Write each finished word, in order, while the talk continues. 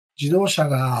自動車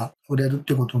が売れるっ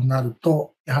てことになる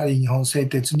と、やはり日本製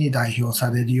鉄に代表さ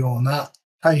れるような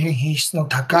大変品質の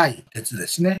高い鉄で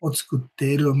すね、を作っ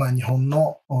ている、日本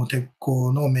の鉄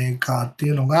鋼のメーカーって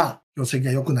いうのが、業績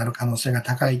が良くなる可能性が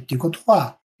高いっていうこと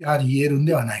は、やはり言えるん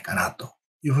ではないかなと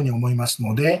いうふうに思います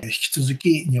ので、引き続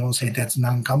き日本製鉄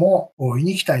なんかも大い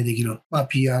に期待できる。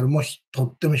PR もと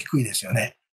っても低いですよ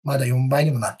ね。まだ4倍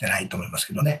にもなってないと思います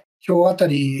けどね。今日あた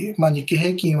り、日経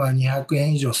平均は200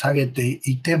円以上下げて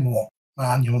いても、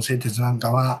日本製鉄なん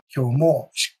かは今日も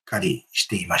しっかりし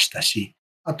ていましたし、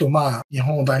あと日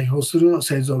本を代表する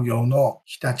製造業の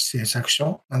日立製作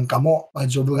所なんかも、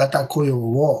ジョブ型雇用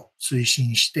を推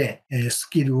進して、ス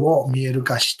キルを見える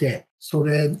化して、そ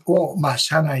れを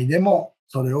社内でも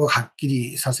それをはっき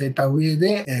りさせた上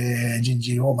で、人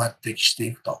事を抜擢して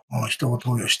いくと、人を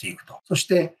登用していくと。そし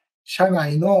て、社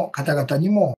外の方々に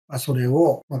もそれ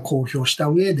を公表した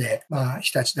上で、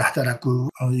日立で働く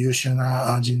優秀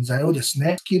な人材をです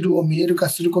ね、スキルを見える化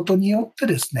することによって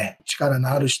ですね、力の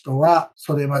ある人は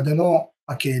それまでの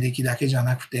経歴だけじゃ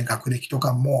なくて学歴と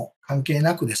かも関係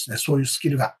なくですね、そういうスキ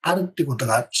ルがあるっていうこと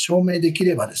が証明でき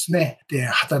ればですね、で、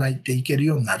働いていける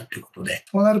ようになるということで、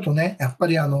そうなるとね、やっぱ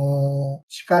り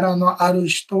力のある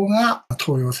人が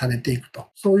登用されていくと、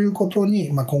そういうことに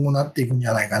今後なっていくんじ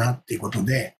ゃないかなっていうこと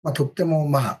で、とっても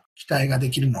期待がで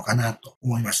きるのかなと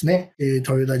思いますね。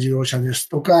トヨタ自動車です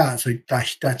とか、そういった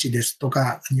日立ですと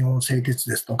か、日本製鉄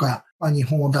ですとか、日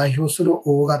本を代表する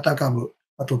大型株、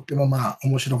とっても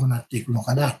面白くなっていくの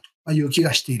かなという気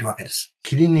がしているわけです。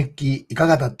切り抜きいか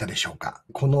がだったでしょうか。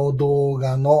この動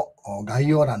画の概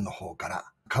要欄の方から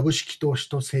株式投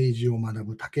資と政治を学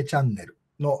ぶ竹チャンネル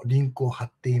のリンクを貼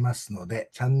っていますの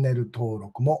で、チャンネル登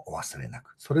録もお忘れな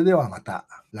く。それではまた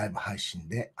ライブ配信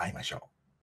で会いましょう。